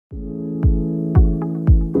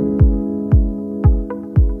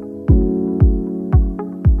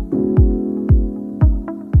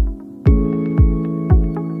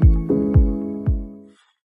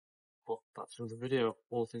another video.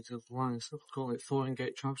 All things to the line. So call it Thornton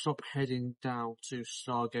Gate Tram Stop, heading down to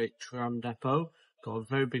Stargate Tram Depot. Got a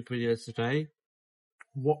very big video today.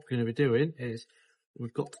 What we're going to be doing is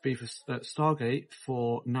we've got to be at Stargate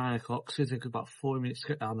for 9 o'clock, so it takes about 40 minutes to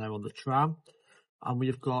get down there on the tram. And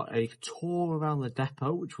we've got a tour around the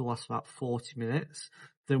depot, which will last about 40 minutes.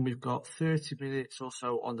 Then we've got 30 minutes or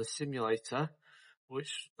so on the simulator,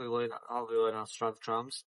 which I'll learn how to drive the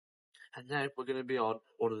trams. And then we're going to be on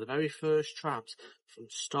one of the very first trams from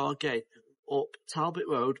Stargate up Talbot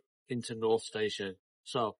Road into North Station.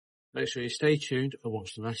 So make sure you stay tuned and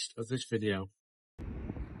watch the rest of this video.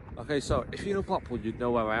 Okay, so if you're in Blackpool, you'd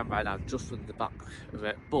know where I am right now, just from the back of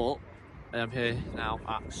it. But I am here now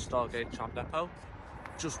at Stargate Tram Depot.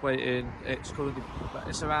 Just waiting.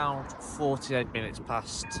 It's around 48 minutes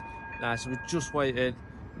past now, so we're just waiting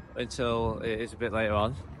until it is a bit later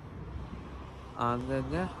on. And then,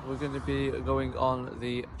 yeah, we're going to be going on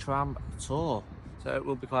the tram tour, so it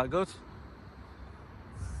will be quite good.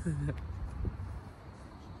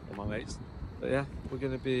 All my mates. But yeah, we're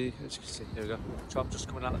going to be, as you can see, here we go. Tram just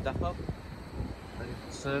coming out of the depot, ready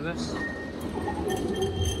for service.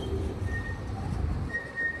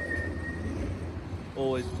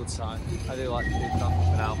 Always a good sign. I do like to see tram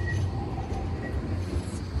coming out.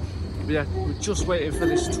 But yeah, we're just waiting for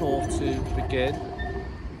this tour to begin.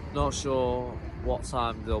 Not sure what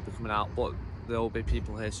time they'll be coming out, but there will be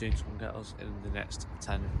people here soon to come get us in the next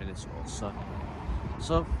 10 minutes or so.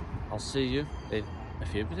 So, I'll see you in a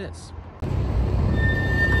few minutes.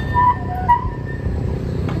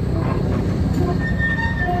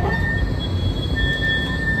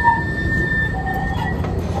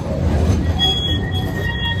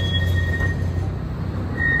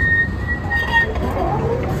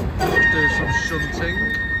 Let's do some shunting.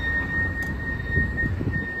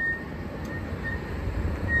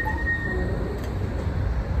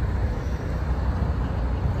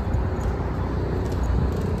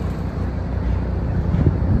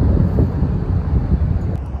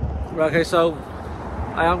 Okay, so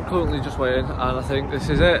I am currently just waiting, and I think this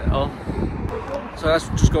is it. So that's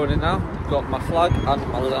just going in now. Got my flag and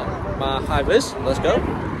my high vis. Let's go.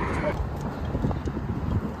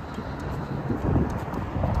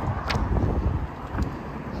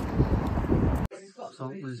 So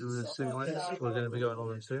these are the simulators we're going to be going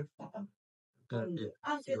on into. Going to be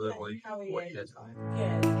absolutely wicked.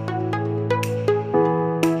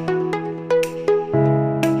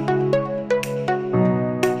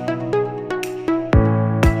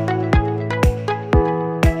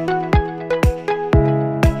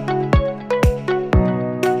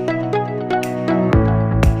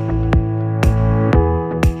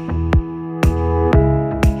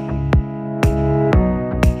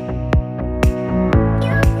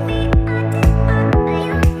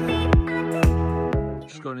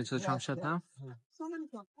 Going into the tram shed now.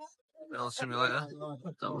 Little simulator.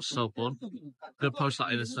 That was so fun. I'm going to post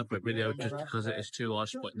that in a separate video just because it is too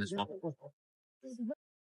large to put in this one.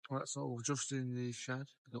 Right, so we're just in the shed.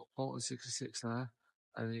 We've got 4066 there,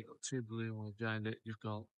 and then you've got two blue ones behind it. You've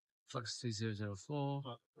got Flexity 004,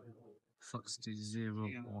 Flexity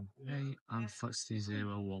 018, and Flexity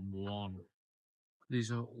 011.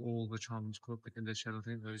 These are all the trams currently in the shed. I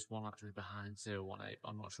think there is one actually behind 018.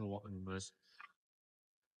 I'm not sure what the number is.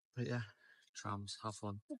 But yeah, trams, have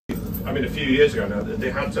fun. I mean, a few years ago now,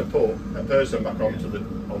 they had to put a person back onto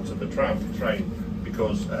the train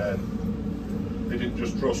because they didn't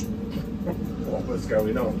just trust what was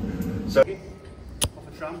going on. So, off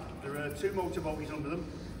a tram, there are two motor bogies under them,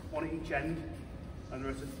 one at each end, and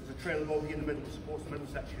there's a trailer bogie in the middle that supports the middle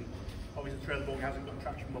section. Obviously, the trailer bogie hasn't got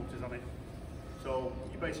traction motors on it, so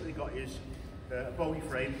you basically got is a bogie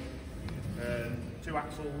frame, two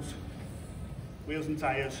axles, wheels and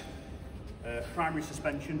tyres, primary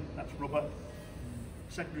suspension, that's rubber,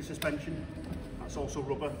 secondary suspension, that's also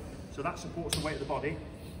rubber, so that supports the weight of the body,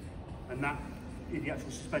 and that is the actual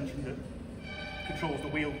suspension that controls the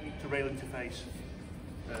wheel to rail interface.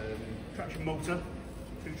 Traction motor,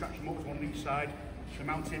 two traction motors, one on each side, they're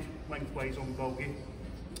mounted lengthways on the bogie,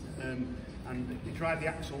 and they drive the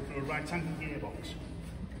axle through a right-angle gearbox.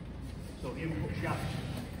 So the input shaft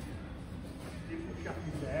is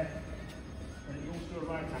there, and it goes through a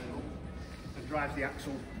right angle and drives the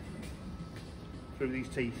axle through these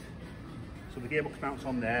teeth. So the gearbox mounts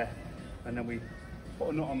on there, and then we put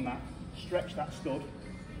a nut on that, stretch that stud,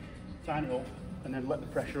 tighten it up, and then let the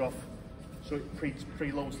pressure off so it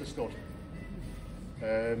preloads the stud.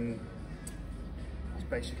 That's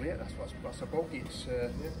basically it. That's a bogie. It's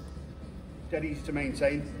dead easy to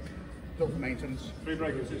maintain, built for maintenance. Free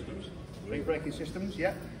braking systems. Free braking systems,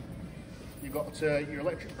 yeah. You've got your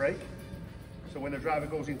electric brake. So when the driver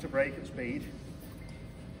goes into brake at speed,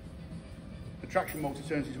 the traction motor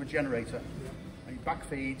turns into a generator, and it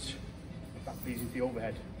backfeeds into the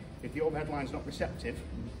overhead. If the overhead line's not receptive,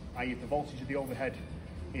 i.e. if the voltage of the overhead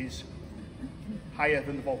is higher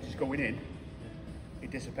than the voltage going in,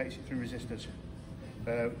 it dissipates it through resistors.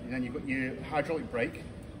 And then you've got your hydraulic brake,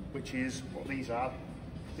 which is what these are.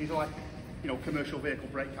 These are like, you know, commercial vehicle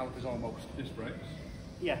brake calipers almost. Disc brakes?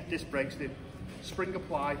 Yeah, disc brakes, the spring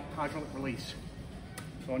apply, hydraulic release.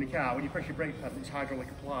 So on your car, when you press your brake pedal, it's hydraulic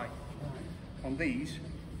apply. On these,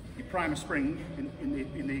 you prime a spring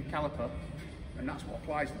in the caliper, and that's what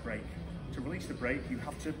applies the brake. To release the brake, you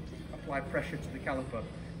have to apply pressure to the caliper.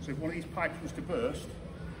 So if one of these pipes was to burst,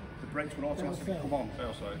 the brakes would automatically come on.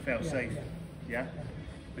 Fail safe. Yeah.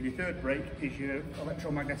 And your third brake is your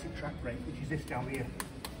electromagnetic track brake, which is this down here.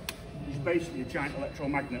 It's basically a giant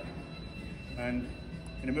electromagnet. And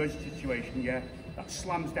in an emergency situation, yeah, that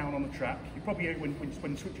slams down on the track. You probably hear it when you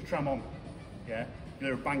switch your tram on. Yeah. You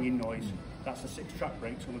hear a banging noise. That's the 6 track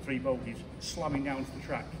brakes on the 3 bogies slamming down to the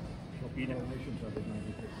track. You don't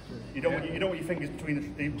want your fingers between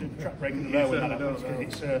the track brake and the rail when that happens,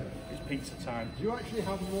 because it's pizza time. Do you actually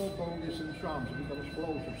have more bogies than trams? Have you got a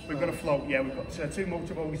float of spares? We've got a float, yeah. We've got 2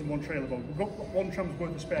 motor bogies and 1 trailer bogie. We've got 1 tram's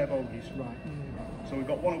worth of spare bogies. Right. So we've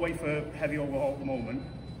got 1 away for heavy overhaul at the moment.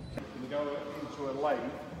 We go into a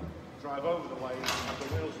lane, drive over the lane, and the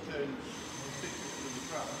wheels turn 60 to the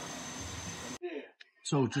track.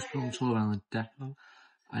 So just from tour around the depot,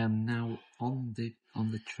 I am now on the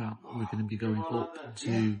tram. We're going to be going up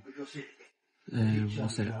to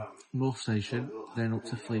North Station, then up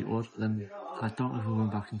to Fleetwood, then I don't know if we're going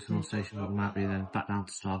back into North Station, but we might be then back down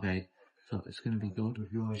to Stargate. So it's going to be good.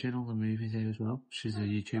 Jenonthemove is here as well. She's a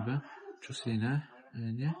YouTuber, just seen her,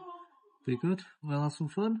 and yeah, pretty good. We'll have some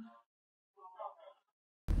fun.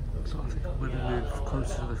 So I think I'm going to move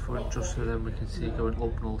closer to the front just so then we can see going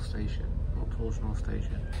up North Station, up towards North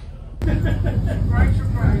Station. And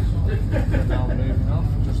now moving off,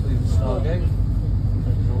 just leaving Stargate,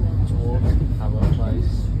 up towards our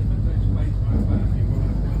place.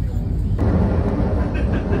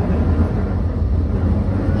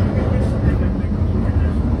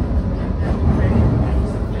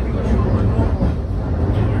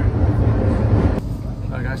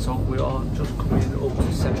 So we are just coming up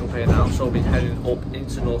to Central Pier now, so we'll be heading up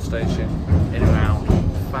into North Station in around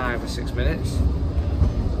 5 or 6 minutes.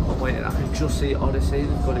 I'm waiting, I can just see Odyssey,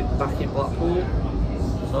 they've got it back in Blackpool,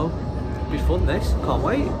 so it'll be fun this, can't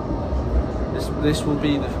wait. This will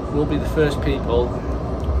be the first people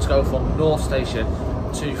to go from North Station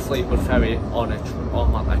to Fleetwood Ferry on a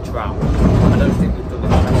tram. I don't think we've done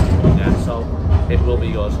it yet, so it will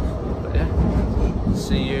be good. But yeah,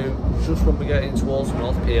 see you just when we get in towards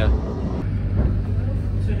North Pier.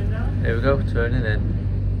 Here we go, turning in.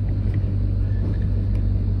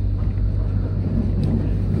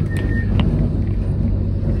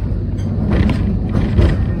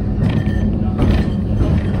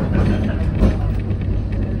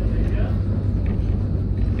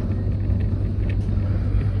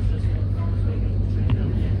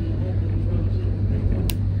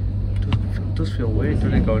 It does feel weird,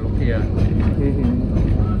 doesn't it, going up here?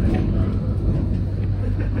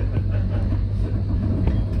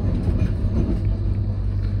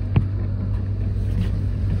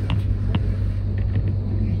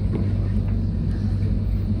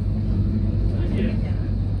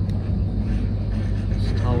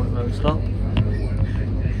 Talbot stop.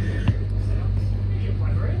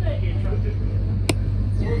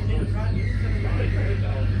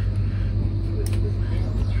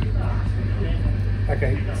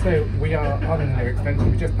 Okay, so we are on an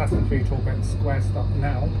extension. We're just passing through Talbot Square stop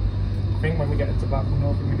now. I think when we get into Blackpool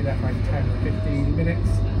North, we'll be there for like 10 or 15 minutes.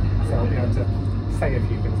 So I'll be able to say a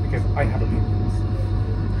few things because I have opinions.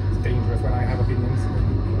 It's dangerous when I have opinions.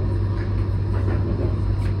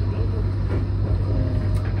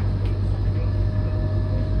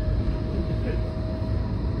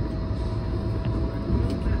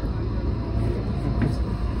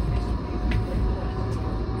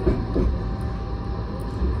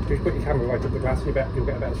 If you put your camera right up the glass, you'll get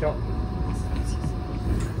a better shot.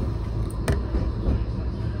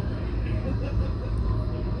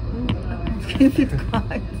 Keep it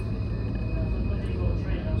quiet.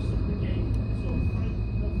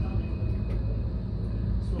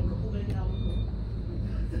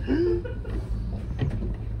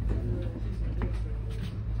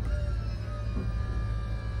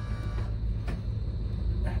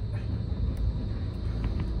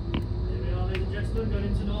 Going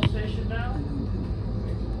into North Station now.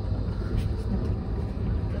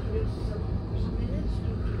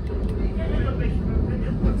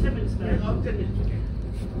 10 minutes now.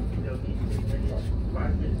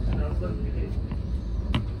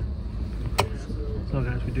 So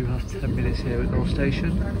guys, we do have 10 minutes here at North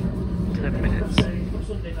Station. 10 minutes.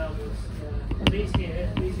 Sunday now was these here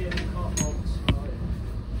we can't box.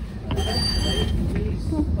 These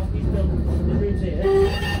built the rooms here,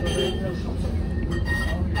 but there's no shops.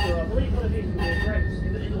 So I believe one of these will be great.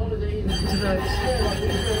 In holiday,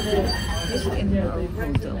 Just in the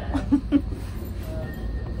hotel. I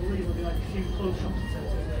believe it'll be like a few clothes shops and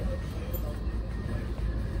things like that.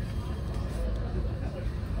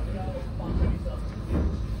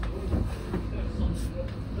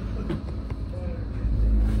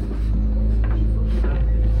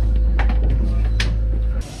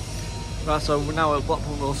 Right, so we're now at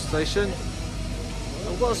Blackpool North Station.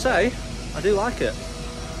 I've got to say, I do like it.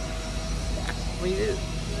 I mean,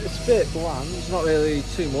 it's a bit bland, it's not really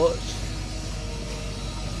too much.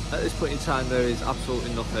 At this point in time there is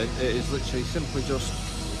absolutely nothing. It is literally simply just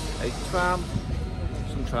a tram,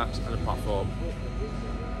 some tracks and a platform.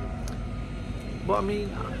 But I mean,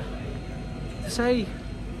 to say,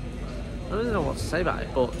 I don't really know what to say about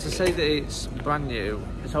it, but to say that it's brand new,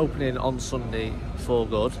 it's opening on Sunday for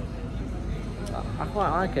good, I quite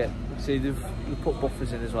like it. See, they've put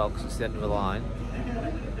buffers in as well because it's the end of the line.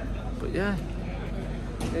 But yeah,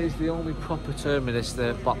 it is the only proper terminus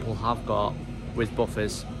that Blackpool have got with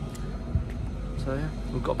buffers. So yeah,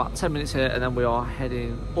 we've got about 10 minutes here and then we are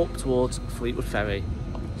heading up towards Fleetwood Ferry.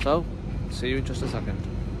 So, see you in just a second.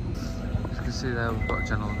 As you can see there, we've got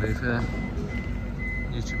Jenonthemove here.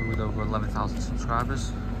 YouTuber with over 11,000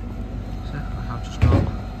 subscribers. So yeah, I have just got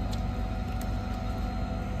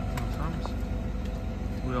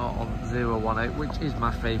we are on 018, which is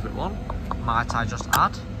my favourite one, might I just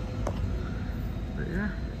add. But yeah,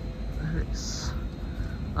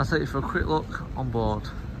 I'll take you for a quick look on board.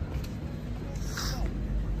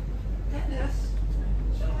 As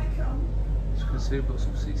you can see, we've got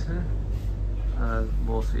some seats here,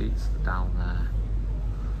 more seats down there.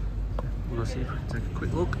 We're going to see if we can take a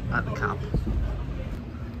quick look at the cab.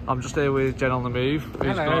 I'm just here with Jenonthemove,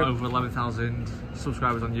 who's got over 11,000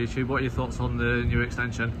 subscribers on YouTube. What are your thoughts on the new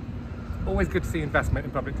extension? Always good to see investment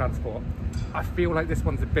in public transport. I feel like this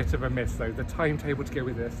one's a bit of a miss though. The timetable to go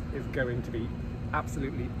with this is going to be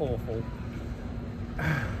absolutely awful.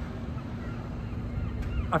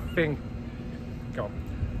 I think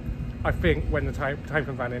when the time comes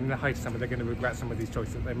around in the height of summer, they're going to regret some of these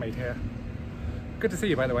choices that they've made here. Good to see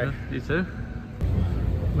you, by the way. Yeah, you too.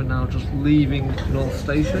 We're now just leaving North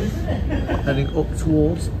Station, heading up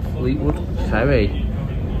towards Fleetwood Ferry.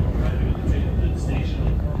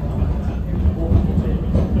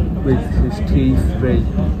 With his T3.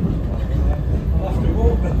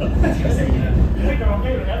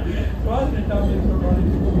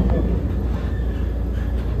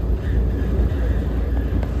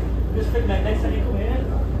 Just think that next time you come here,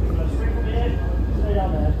 stay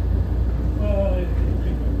down there.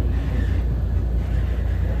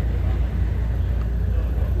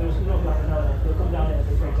 They'll come down here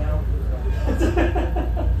and break down.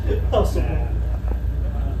 Possible.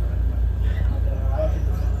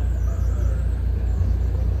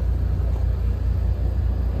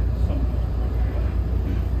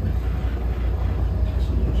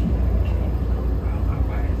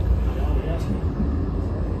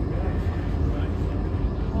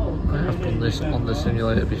 I have done this on the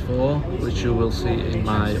simulator before, which you will see in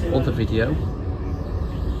my other video.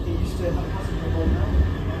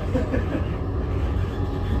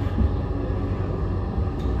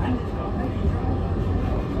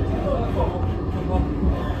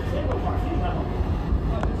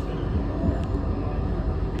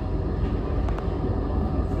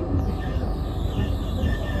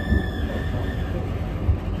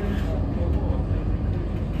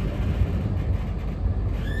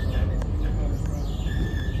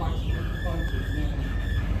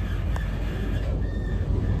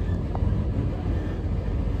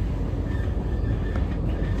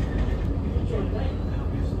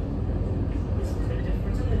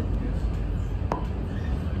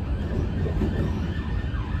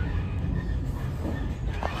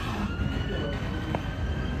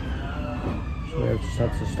 We have just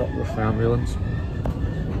had to stop rush the ambulance.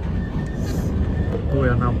 We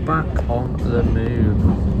are now back on the move.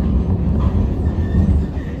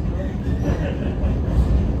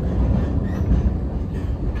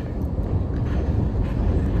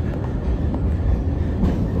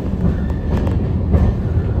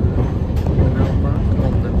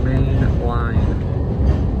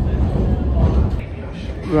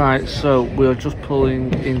 Right, so we're just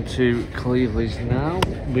pulling into Cleveland's now.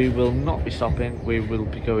 We will not be stopping, we will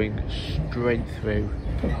be going straight through.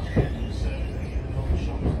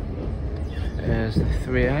 Here's the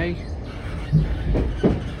 3A.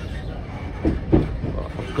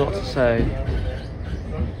 I've got to say,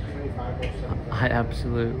 I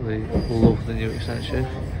absolutely love the new extension.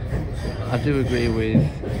 I do agree with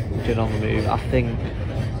Jenonthemove. I think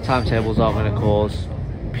timetables are going to cause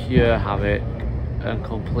pure havoc and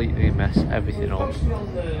completely mess everything up.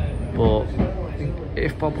 But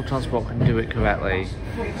if Talbot Transport can do it correctly,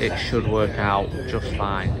 it should work out just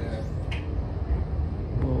fine.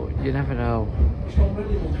 But you never know.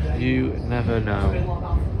 You never know.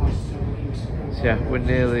 So yeah, we're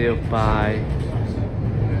nearly up by.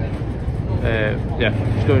 Yeah,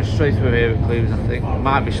 just going straight through here at Cleves, I think. We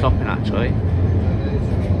might be stopping actually,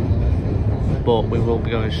 but we will be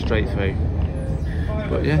going straight through.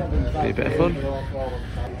 But yeah, be a bit of fun.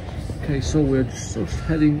 Okay, so we're just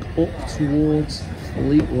heading up towards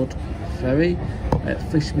Fleetwood Ferry at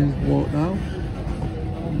Fisherman's Walk now.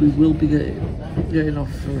 We will be getting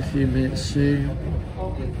off for a few minutes soon,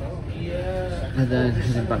 and then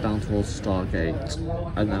heading back down towards Stargate,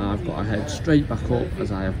 and then I've got to head straight back up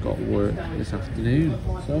as I have got work this afternoon.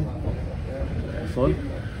 So, a bit of fun.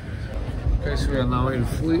 Okay, so we are now in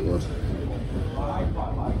Fleetwood.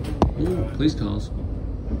 Ooh, police cars.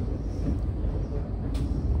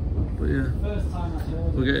 But yeah,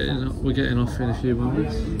 we're getting off in a few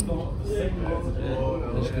moments. As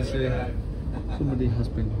you can see, somebody has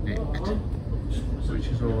been nicked, which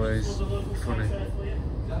is always funny.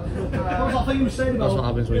 That's what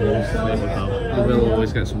happens when you use the Fleetwood now. You will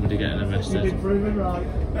always get somebody getting arrested.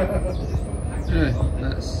 Yeah,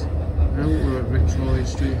 that's now we're at Victoria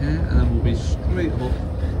Street here, and then we'll be straight up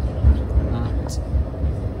at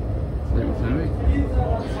Fleetwood Ferry.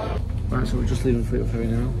 Right, so we're just leaving Fleetwood Ferry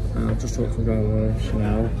now, and I've just talked to the driver,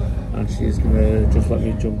 Chanel, and she's going to just let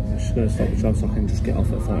me jump. She's going to stop the tram so I can just get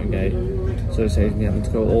off at Thornton Gate. So it saves me having to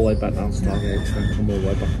go all the way back down to Stargate and then come all the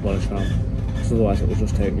way back up on a tram. So otherwise it will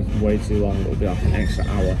just take me way too long. It will be like an extra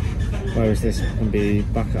hour. Whereas this can be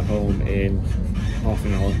back at home in half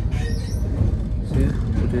an hour. So yeah,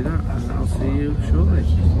 we'll do that, and I'll see you shortly.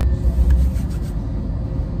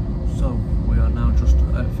 So we are now just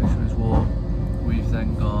at Fisherman's Wharf. We've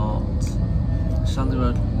then got Sandy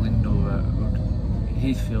Road, Lindo Road,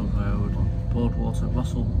 Heathfield Road, Broadwater,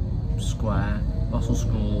 Russell Square, Russell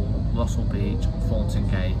School, Russell Beach, Thornton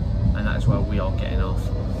Gate, and that is where we are getting off.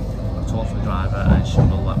 I talked to the driver and she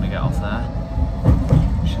will let me get off there.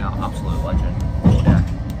 She's an absolute legend. Yeah,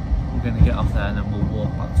 we're going to get off there and then we'll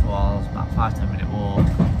walk back to ours, about 5-10 minute walk,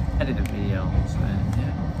 edit the videos, and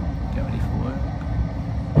yeah, get ready for work.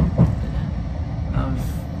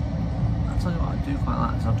 I'll tell you what I do quite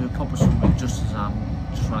like is I'll do a proper summary just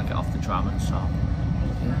when I get off the tram and so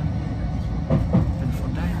yeah, been a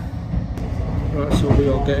fun day. Right, so we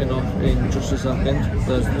are getting off in just a second.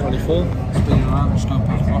 There's the 24, spinning around, just going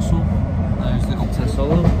past Russell. There's the Opta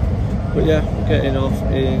Solo. But yeah, we're getting off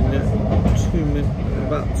in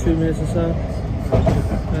about 2 minutes or so.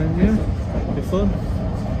 And yeah, it'll be fun.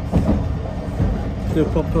 Do a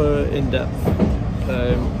proper in-depth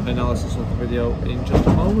analysis of the video in just a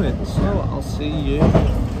moment. So I'll see you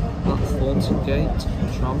at Thornton Gate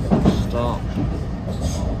tram stop.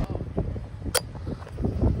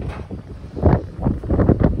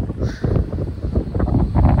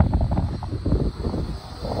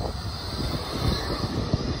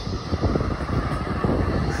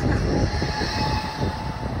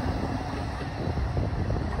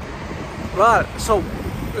 Right, so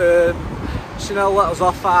Chanel let us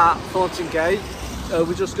off at Thornton Gate.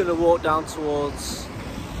 We're just going to walk down towards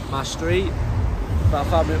my street, about a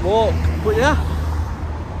 5-minute walk, but yeah,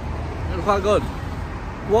 it was quite good.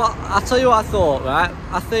 I'll tell you what I thought, right?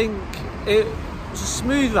 I think it was a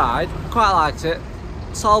smooth ride, quite liked it.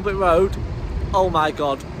 Talbot Road, oh my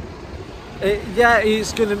god. Yeah,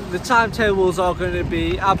 the timetables are going to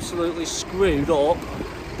be absolutely screwed up,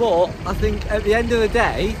 but I think at the end of the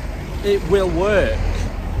day, it will work.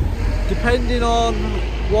 Depending on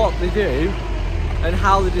what they do, and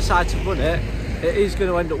how they decide to run it, it is going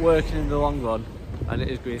to end up working in the long run, and it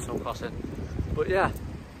is Greenstone Crossing. But yeah,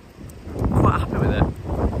 I'm quite happy with it.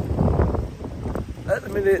 At the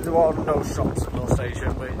minute there are no shops at Mill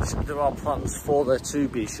Station, which there are plans for there to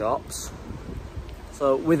be shops.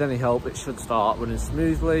 So with any help it should start running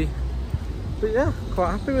smoothly. But yeah,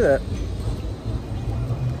 quite happy with it.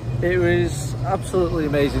 It was absolutely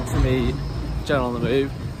amazing to meet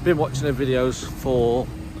Jenonthemove. Been watching their videos for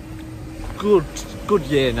good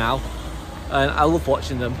year now, and I love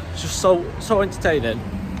watching them. It's just so entertaining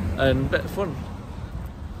and a bit of fun.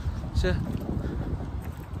 So yeah,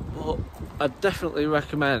 but I'd definitely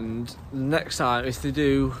recommend next time if they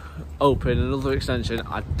do open another extension,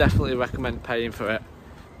 I'd definitely recommend paying for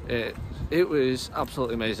it. It was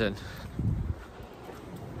absolutely amazing.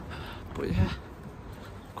 But yeah,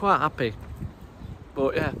 quite happy.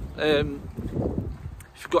 But yeah, if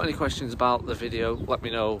you've got any questions about the video, let me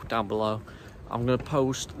know down below. I'm going to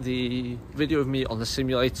post the video of me on the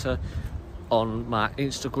simulator on my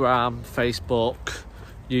Instagram, Facebook,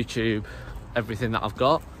 YouTube, everything that I've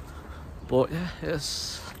got. But yeah,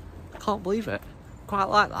 I can't believe it. Quite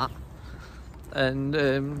like that. And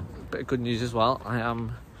a bit of good news as well. I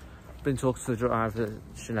am been talking to the driver,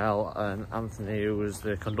 Chanel and Anthony, who was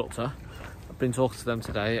the conductor. I've been talking to them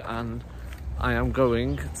today, and I am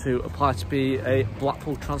going to apply to be a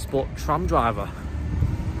Blackpool Transport tram driver.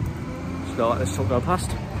 So let this truck go past.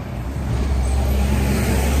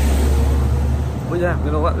 But yeah, I'm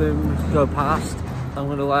gonna let them go past. I'm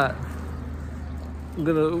gonna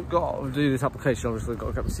go do this application. Obviously, got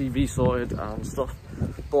to get the CV sorted and stuff.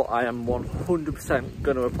 But I am 100%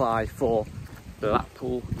 gonna apply for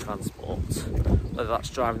Blackpool Transport, whether that's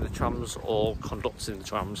driving the trams or conducting the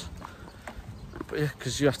trams. But yeah,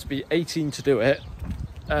 because you have to be 18 to do it,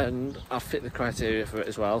 and I fit the criteria for it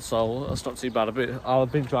as well, so that's not too bad.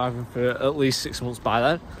 I've been driving for at least 6 months by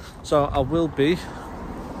then, so I will be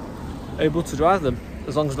able to drive them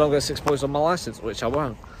as long as I don't get 6 points on my license, which I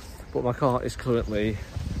won't. But my car is currently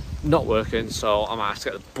not working, so I might have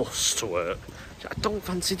to get the bus to work, which I don't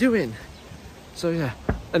fancy doing. So yeah,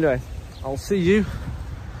 anyway, I'll see you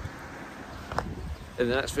in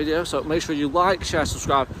the next video. So make sure you like, share,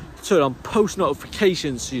 subscribe, turn on post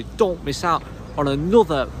notifications so you don't miss out on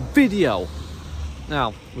another video.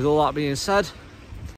 Now, with all that being said,